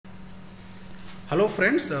Hello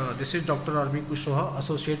friends, this is DrRBKushwaha,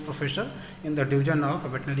 Associate Professor in the Division of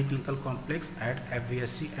Veterinary Clinical Complex at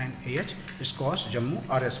FVSC and AH, SCOS, Jammu,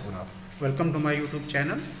 RSpura. Welcome to my YouTube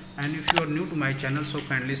channel, and if you are new to my channel, so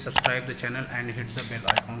kindly subscribe the channel and hit the bell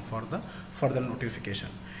icon for the further notification.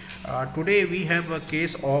 Today we have a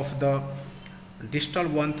case of the distal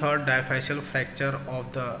 1/3 diaphyseal fracture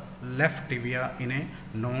of the left tibia in a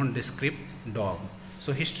nondescript dog.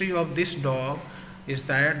 So history of this dog is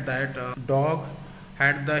that dog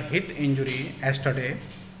had the hit injury yesterday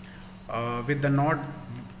with the not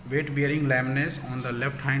weight bearing lameness on the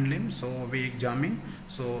left hind limb. So we examined,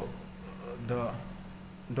 so the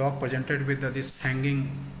dog presented with this hanging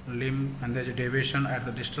limb and there is a deviation at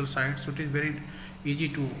the distal side, so it is very easy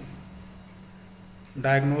to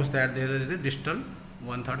diagnose that there is a distal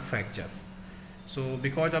 1/3 fracture. So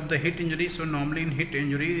because of the hit injury, so normally in hit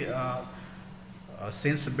injury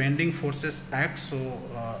since bending forces act, so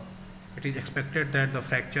it is expected that the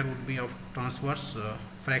fracture would be of transverse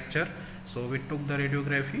fracture. So we took the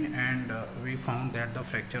radiography and we found that the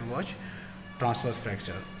fracture was transverse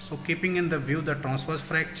fracture. So keeping in the view the transverse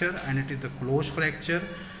fracture and it is the closed fracture,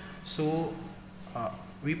 so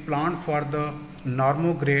we planned for the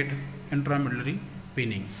Normograde intramedullary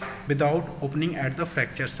pinning without opening at the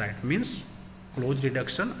fracture site, means closed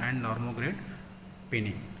reduction and Normograde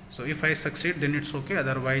pinning. So if I succeed, then it's okay,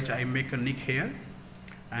 otherwise I make a nick here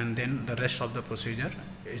and then the rest of the procedure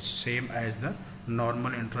is same as the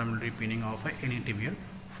normal intramedullary pinning of any tibial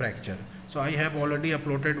fracture. So I have already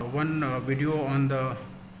uploaded one video on the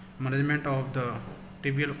management of the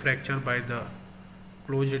tibial fracture by the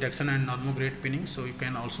closed reduction and Normograde pinning, so you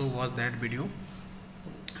can also watch that video.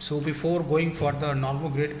 So before going for the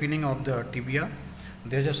Normograde pinning of the tibia,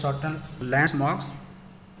 there is a certain landmarks.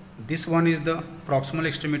 This one is the proximal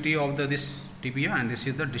extremity of this tibia and this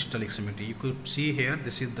is the distal extremity. You could see here,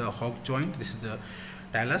 this is the hock joint, this is the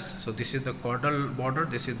talus, so this is the caudal border,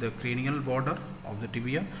 this is the cranial border of the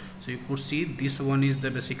tibia. So you could see this one is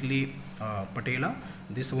the basically patella,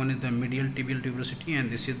 this one is the medial tibial tuberosity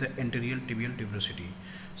and this is the anterior tibial tuberosity.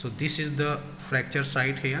 So this is the fracture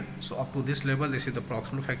site here. So up to this level this is the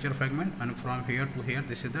proximal fracture fragment, and from here to here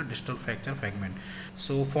this is the distal fracture fragment.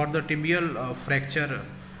 So for the tibial fracture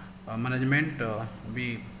management,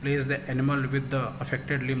 we place the animal with the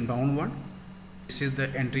affected limb downward. This is the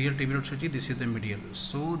anterior tibial tuberosity, this is the medial.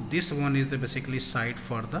 So this one is the basically site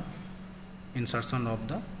for the insertion of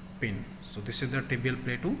the pin. So this is the tibial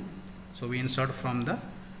plateau. So we insert from the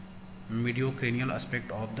mediocranial aspect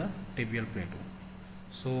of the tibial plateau.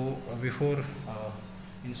 So before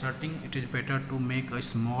inserting, it is better to make a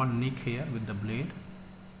small nick here with the blade,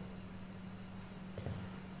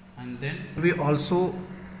 and then we also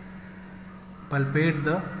palpate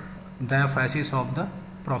the diaphysis of the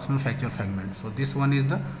proximal fracture fragment. So this one is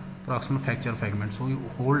the proximal fracture fragment. So you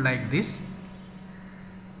hold like this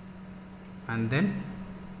and then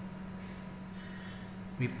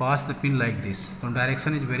we pass the pin like this. So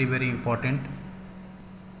direction is very important.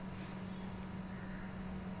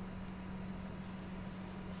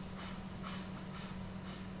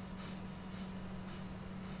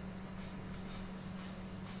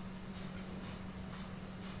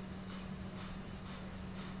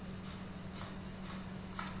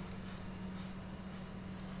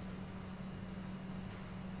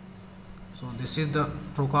 So this is the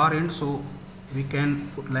trocar end, so we can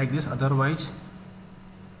put like this, otherwise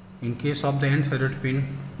in case of the end threaded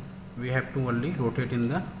pin we have to only rotate in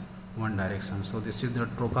the one direction. So this is the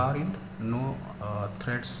trocar end, no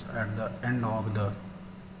threads at the end of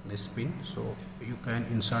this pin, so you can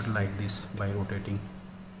insert like this by rotating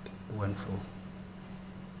to and fro.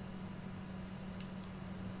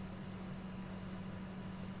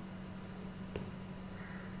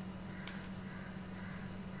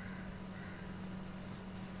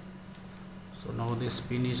 So now this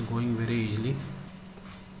pin is going very easily.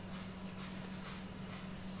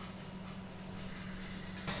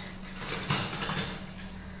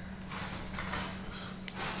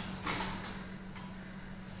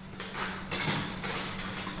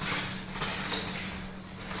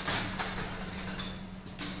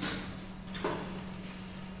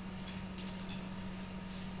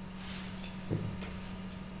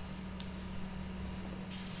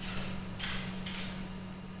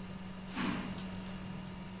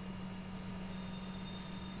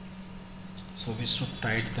 So we should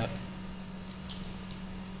tight the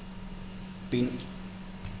pin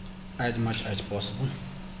as much as possible,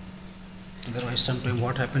 otherwise sometimes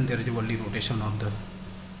what happens, there is only rotation of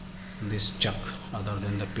this chuck other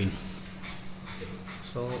than the pin.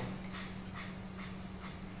 So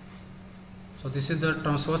So this is the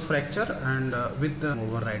transverse fracture, and with the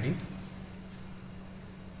overriding.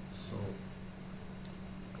 So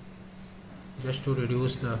just to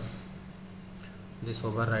reduce this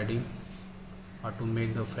overriding or to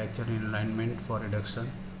make the fracture in alignment for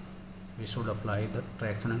reduction, we should apply the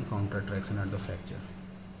traction and counter traction at the fracture.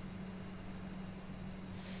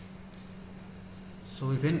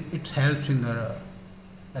 So even it helps in the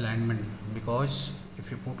alignment, because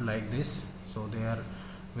if you put like this, so there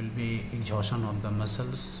will be exhaustion of the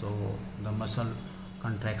muscles, so the muscle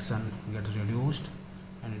contraction gets reduced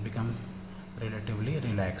and it becomes relatively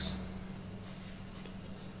relaxed.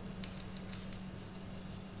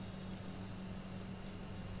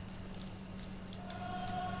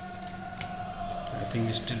 I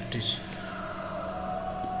think still it is.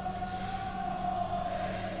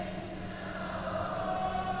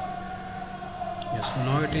 Yes,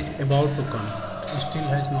 now it is about to come. It still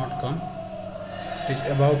has not come. It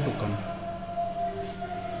is about to come.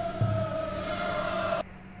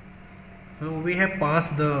 So we have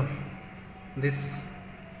passed this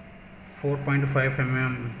 4.5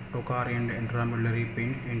 mm trocar and intramedullary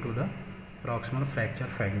pin into the proximal fracture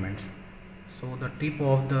fragments. So the tip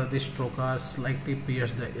of this trocar slightly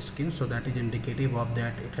pierced the skin, so that is indicative of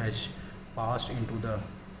that it has passed into the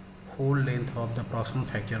whole length of the proximal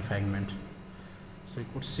fracture fragment. So you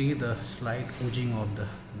could see the slight oozing of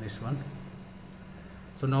this one.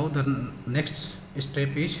 So now the next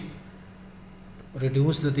step is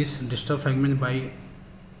reduce this distal fragment by,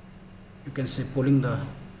 you can say, pulling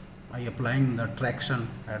by applying the traction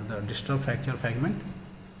at the distal fracture fragment,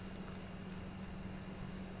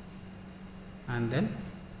 and then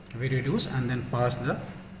we reduce and then pass the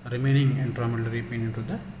remaining intramedullary pin into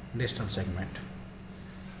the distal segment.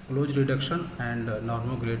 Close reduction and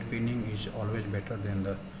normograde pinning is always better than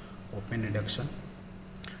the open reduction.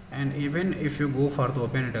 And even if you go for the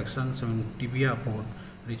open reduction, so in tibia port,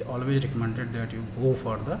 it is always recommended that you go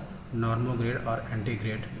for the normograde or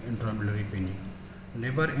anti-grade intramedullary pinning.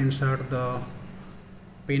 Never insert the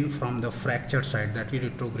pin from the fractured side, that is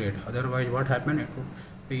retrograde. Otherwise, what happens? It would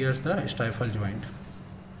pierce the stifle joint.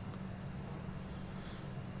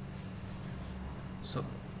 So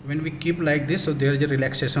when we keep like this, so there is a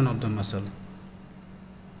relaxation of the muscle.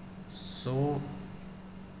 So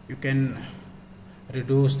you can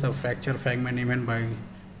reduce the fracture fragment even by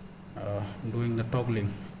doing the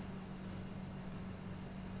toggling.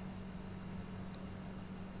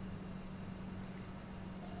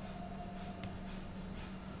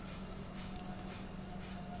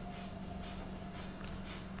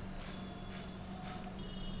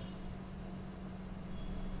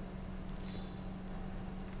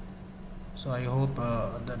 So I hope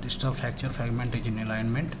the distal fracture fragment is in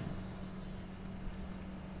alignment.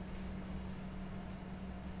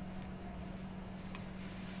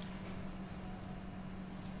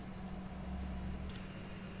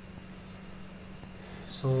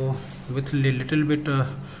 So with little bit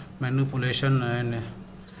manipulation and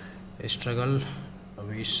struggle,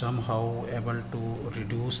 we somehow able to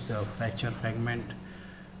reduce the fracture fragment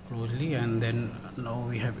closely, and then now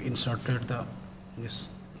we have inserted this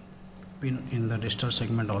pin in the distal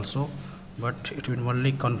segment also, but it will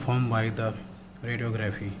only confirm by the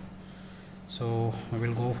radiography. So we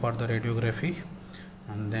will go for the radiography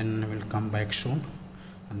and then we will come back soon,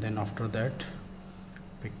 and then after that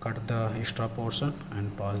we cut the extra portion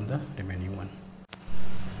and pass the remaining one.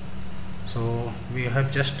 So we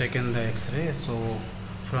have just taken the X-ray. So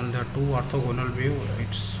from the two orthogonal view,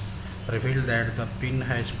 it's revealed that the pin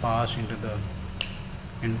has passed into the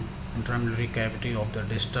intramedullary cavity of the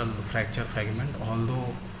distal fracture fragment,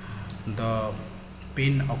 although the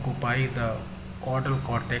pin occupy the caudal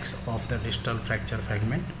cortex of the distal fracture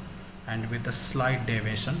fragment and with a slight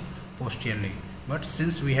deviation posteriorly. But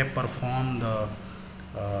since we have performed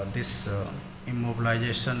this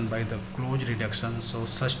immobilization by the close reduction, so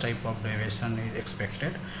such type of deviation is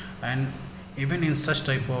expected, and even in such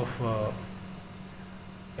type of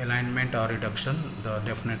alignment or reduction, the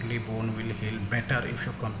definitely bone will heal better if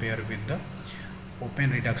you compare with the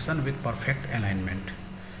open reduction with perfect alignment.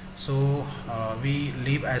 So we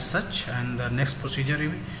leave as such, and the next procedure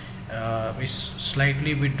we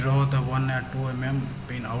slightly withdraw the 1 or 2 mm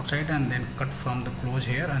pin outside and then cut from the close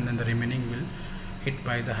here, and then the remaining will hit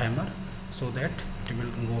by the hammer so that it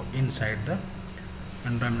will go inside the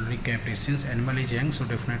intramedullary cavity. Since animal is young, so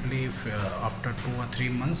definitely if after 2 or 3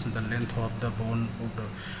 months the length of the bone would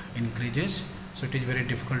increases, so it is very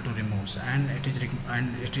difficult to remove, and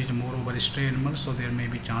it is moreover stray animal, so there may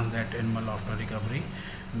be chance that animal after recovery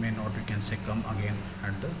may not, we can say, come again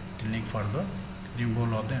at the clinic for the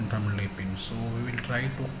removal of the intramedullary pin. So we will try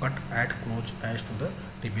to cut at close as to the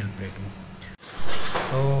tibial plateau.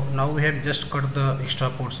 So now we have just cut the extra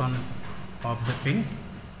portion of the pin,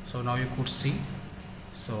 So now you could see,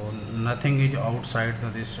 so nothing is outside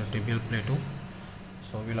this tibial plateau.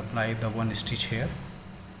 So we'll apply the one stitch here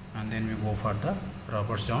and then we go for the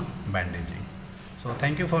rubber zone bandaging. So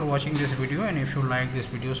thank you for watching this video, and if you like this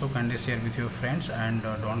video, so kindly share with your friends, and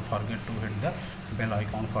don't forget to hit the bell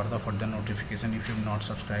icon for the further notification if you have not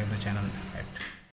subscribed the channel yet.